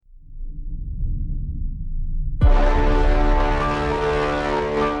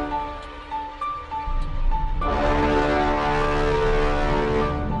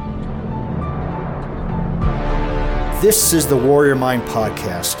This is the Warrior Mind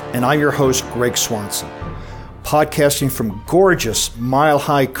Podcast, and I'm your host, Greg Swanson, podcasting from gorgeous Mile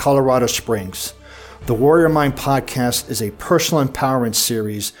High, Colorado Springs. The Warrior Mind Podcast is a personal empowerment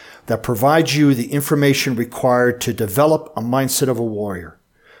series that provides you the information required to develop a mindset of a warrior,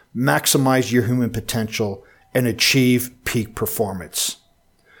 maximize your human potential, and achieve peak performance.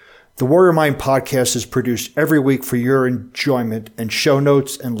 The Warrior Mind Podcast is produced every week for your enjoyment, and show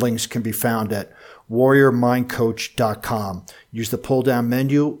notes and links can be found at warriormindcoach.com. Use the pull-down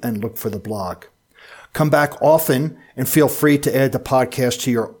menu and look for the blog. Come back often and feel free to add the podcast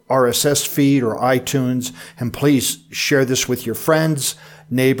to your RSS feed or iTunes, and please share this with your friends,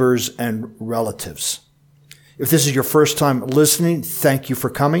 neighbors, and relatives. If this is your first time listening, thank you for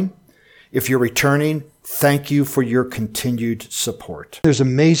coming. If you're returning, thank you for your continued support. There's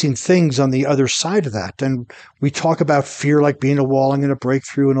amazing things on the other side of that. And we talk about fear like being a wall and a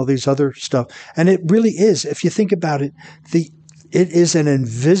breakthrough and all these other stuff. And it really is, if you think about it, it is an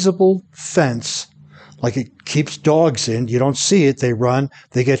invisible fence. Like it keeps dogs in. You don't see it. They run.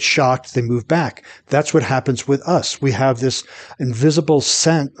 They get shocked. They move back. That's what happens with us. We have this invisible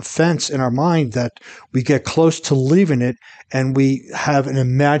fence in our mind that we get close to leaving it, and we have an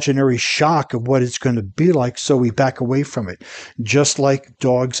imaginary shock of what it's going to be like, so we back away from it, just like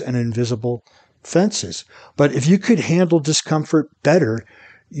dogs and invisible fences. But if you could handle discomfort better,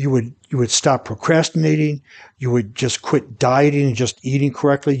 you would stop procrastinating. You would just quit dieting and just eating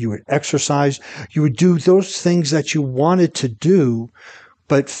correctly. You would exercise. You would do those things that you wanted to do,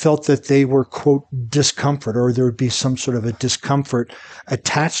 but felt that they were, quote, discomfort, or there would be some sort of a discomfort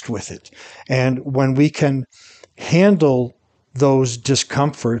attached with it. And when we can handle those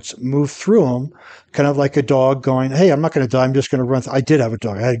discomforts, move through them, kind of like a dog going, hey, I'm not going to die. I'm just going to run. I did have a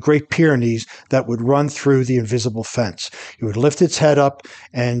dog. I had a Great Pyrenees that would run through the invisible fence. It would lift its head up,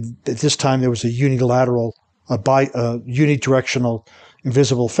 and at this time there was a unidirectional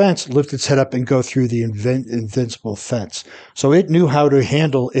invisible fence, lift its head up and go through the invincible fence. So it knew how to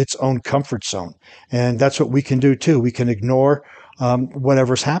handle its own comfort zone. And that's what we can do too. We can ignore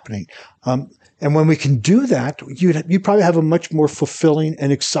whatever's happening. And when we can do that, you'd probably have a much more fulfilling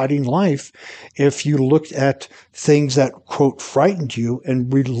and exciting life if you looked at things that, quote, frightened you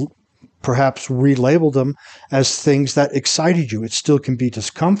and perhaps relabeled them as things that excited you. It still can be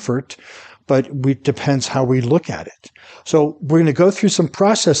discomfort, but it depends how we look at it. So we're going to go through some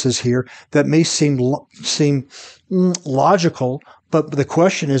processes here that may seem logical, but the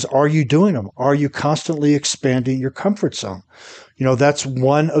question is, are you doing them? Are you constantly expanding your comfort zone? You know, that's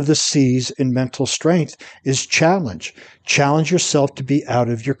one of the C's in mental strength is challenge. Challenge yourself to be out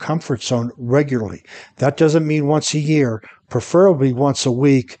of your comfort zone regularly. That doesn't mean once a year, preferably once a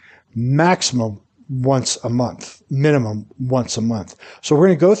week, maximum once a month, minimum once a month. So we're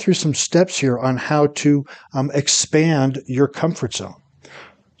going to go through some steps here on how to expand your comfort zone.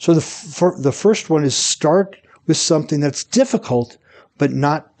 So the first one is start with something that's difficult, but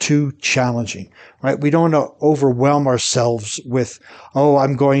not too challenging, right? We don't want to overwhelm ourselves with, oh,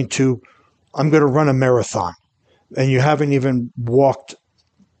 I'm going to run a marathon, and you haven't even walked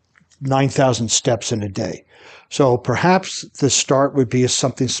 9,000 steps in a day. So perhaps the start would be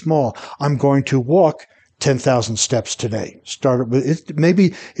something small. I'm going to walk 10,000 steps today. Start with it.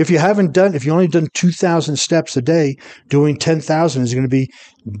 Maybe if you only done 2,000 steps a day, doing 10,000 is going to be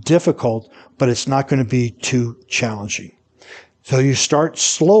difficult, but it's not going to be too challenging. So you start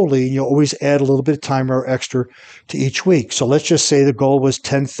slowly, and you'll always add a little bit of time or extra to each week. So let's just say the goal was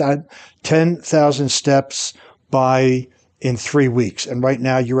 10,000 steps in 3 weeks. And right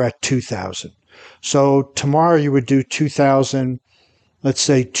now you're at 2,000. So tomorrow you would do 2,000, let's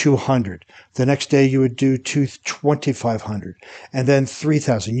say 200. The next day you would do 2,500, and then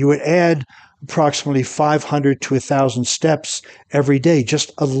 3,000. You would add approximately 500 to 1,000 steps every day,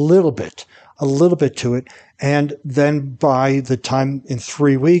 just a little bit to it. And then by the time in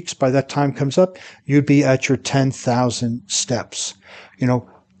 3 weeks, by that time comes up, you'd be at your 10,000 steps,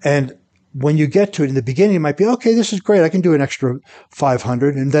 and when you get to it in the beginning, it might be, okay, this is great. I can do an extra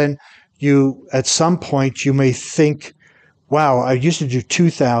 500. And then at some point, you may think, wow, I used to do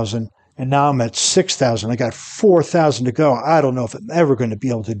 2,000 and now I'm at 6,000. I got 4,000 to go. I don't know if I'm ever going to be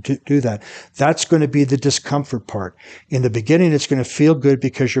able to do that. That's going to be the discomfort part. In the beginning, it's going to feel good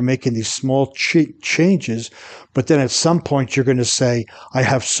because you're making these small changes. But then at some point, you're going to say, I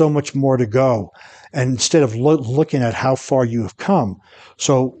have so much more to go. And instead of looking at how far you have come.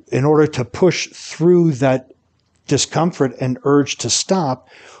 So in order to push through that discomfort and urge to stop,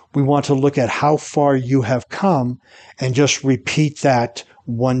 we want to look at how far you have come and just repeat that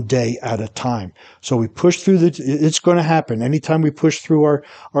one day at a time. So we push through it's going to happen. Anytime we push through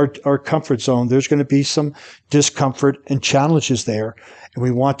our comfort zone, there's going to be some discomfort and challenges there. And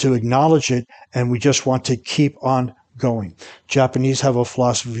we want to acknowledge it, and we just want to keep on going. Japanese have a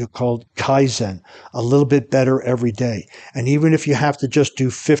philosophy called Kaizen, a little bit better every day. And even if you have to just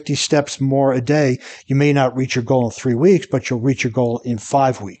do 50 steps more a day, you may not reach your goal in 3 weeks, but you'll reach your goal in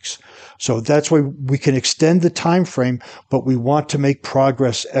 5 weeks. So that's why we can extend the time frame, but we want to make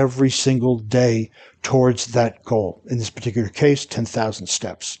progress every single day towards that goal. In this particular case, 10,000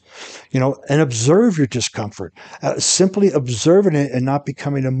 steps. And observe your discomfort. Simply observing it and not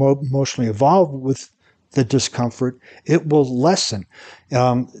becoming emotionally involved with the discomfort, it will lessen.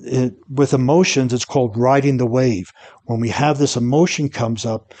 With emotions, it's called riding the wave. When we have this emotion comes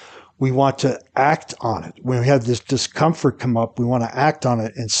up, we want to act on it. When we have this discomfort come up, we want to act on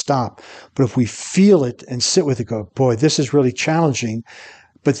it and stop. But if we feel it and sit with it, go, boy, this is really challenging,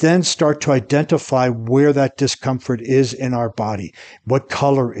 but then start to identify where that discomfort is in our body. What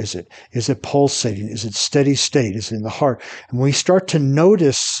color is it? Is it pulsating? Is it steady state? Is it in the heart? And when we start to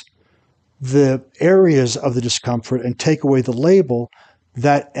notice the areas of the discomfort and take away the label,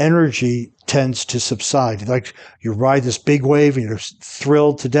 that energy tends to subside. Like you ride this big wave and you're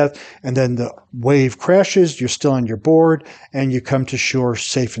thrilled to death, and then the wave crashes, you're still on your board, and you come to shore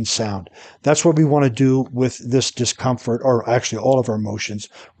safe and sound. That's what we want to do with this discomfort, or actually all of our emotions,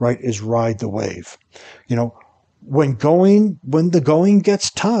 right, is ride the wave. When the going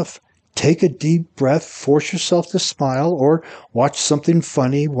gets tough, take a deep breath, force yourself to smile, or watch something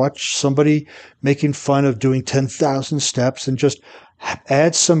funny, watch somebody making fun of doing 10,000 steps, and just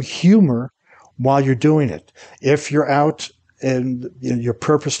add some humor while you're doing it. If you're out and you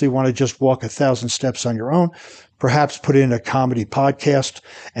purposely want to just walk 1,000 steps on your own, perhaps put in a comedy podcast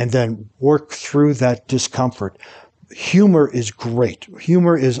and then work through that discomfort. Humor is great.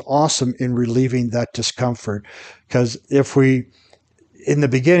 Humor is awesome in relieving that discomfort, because in the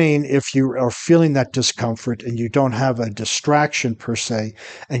beginning, if you are feeling that discomfort and you don't have a distraction per se,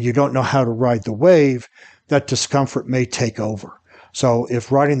 and you don't know how to ride the wave, that discomfort may take over. So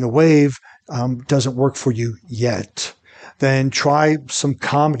if riding the wave doesn't work for you yet, then try some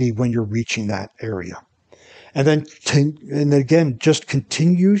comedy when you're reaching that area. And then again, just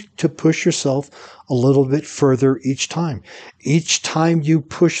continue to push yourself a little bit further each time. Each time you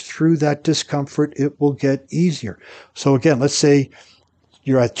push through that discomfort, it will get easier. So again, let's say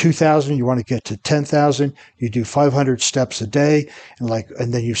you're at 2,000, you want to get to 10,000, you do 500 steps a day,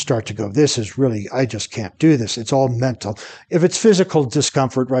 and then you start to go, this is really, I just can't do this. It's all mental. If it's physical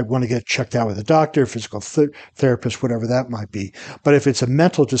discomfort, right, want to get checked out with a doctor, physical therapist, whatever that might be. But if it's a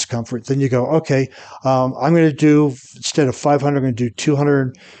mental discomfort, then you go, okay, I'm going to do, instead of 500, I'm going to do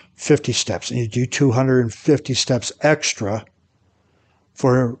 250 steps. And you do 250 steps extra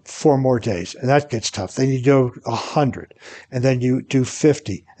for 4 more days. And that gets tough. Then you do 100, and then you do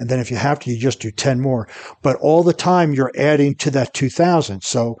 50. And then if you have to, you just do 10 more. But all the time you're adding to that 2,000.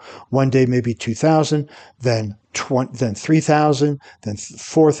 So one day maybe 2,000, then 3,000, then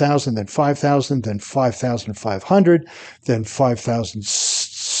 4,000, then 5,000, then 5,500, then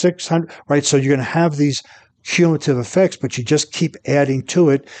 5,600, right? So you're going to have these cumulative effects, but you just keep adding to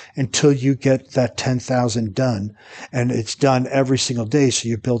it until you get that 10,000 done. And it's done every single day. So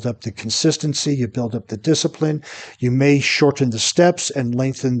you build up the consistency, you build up the discipline. You may shorten the steps and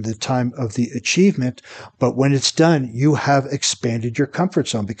lengthen the time of the achievement, but when it's done, you have expanded your comfort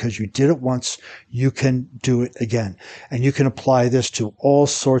zone because you did it once, you can do it again. And you can apply this to all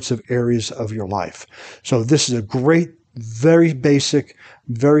sorts of areas of your life. So this is a great, very basic,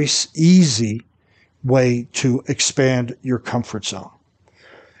 very easy way to expand your comfort zone.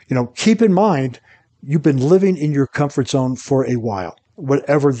 Keep in mind, you've been living in your comfort zone for a while,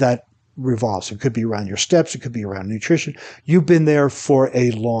 whatever that revolves. It could be around your steps. It could be around nutrition. You've been there for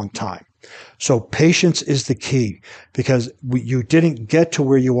a long time. So patience is the key, because you didn't get to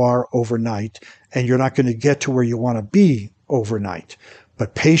where you are overnight, and you're not going to get to where you want to be overnight.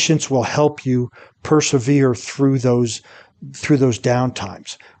 But patience will help you persevere through those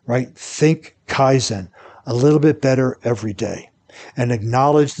downtimes, right? Think Kaizen, a little bit better every day, and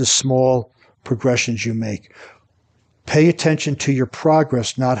acknowledge the small progressions you make. Pay attention to your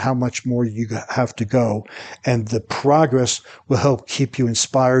progress, not how much more you have to go, and the progress will help keep you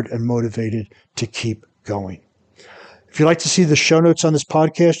inspired and motivated to keep going. If you'd like to see the show notes on this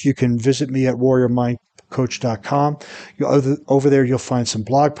podcast, you can visit me at warriormindcoach.com. Over there, you'll find some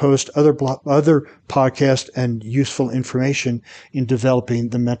blog posts, other podcasts, and useful information in developing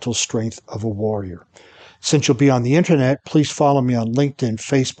the mental strength of a warrior. Since you'll be on the internet, please follow me on LinkedIn,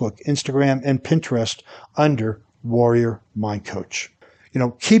 Facebook, Instagram, and Pinterest under Warrior Mind Coach.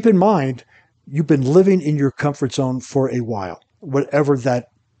 Keep in mind, you've been living in your comfort zone for a while, whatever that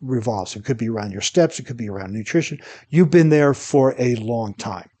revolves. It could be around your steps. It could be around nutrition. You've been there for a long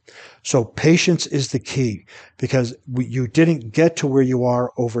time. So patience is the key, because you didn't get to where you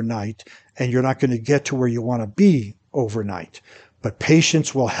are overnight, and you're not going to get to where you want to be overnight. But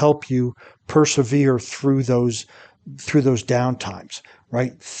patience will help you persevere through those down times,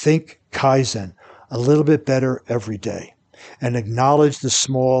 right? Think Kaizen, a little bit better every day, and acknowledge the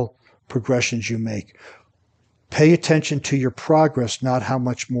small progressions you make. Pay attention to your progress, not how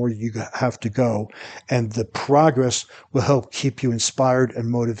much more you have to go. And the progress will help keep you inspired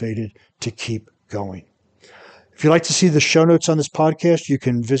and motivated to keep going. If you'd like to see the show notes on this podcast, you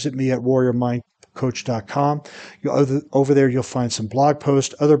can visit me at warriormindcoach.com. Over there, you'll find some blog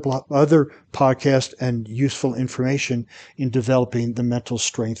posts, other podcasts, and useful information in developing the mental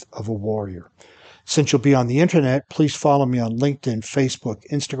strength of a warrior. Since you'll be on the internet, please follow me on LinkedIn, Facebook,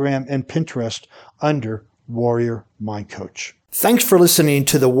 Instagram, and Pinterest under Warrior Mind Coach. Thanks for listening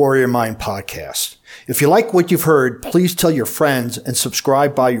to the Warrior Mind Podcast. If you like what you've heard, please tell your friends and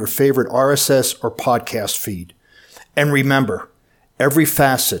subscribe by your favorite RSS or podcast feed. And remember, every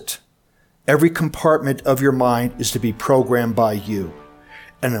facet, every compartment of your mind is to be programmed by you.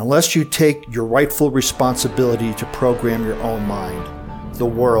 And unless you take your rightful responsibility to program your own mind, the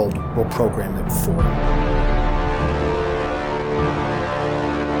world will program it for you.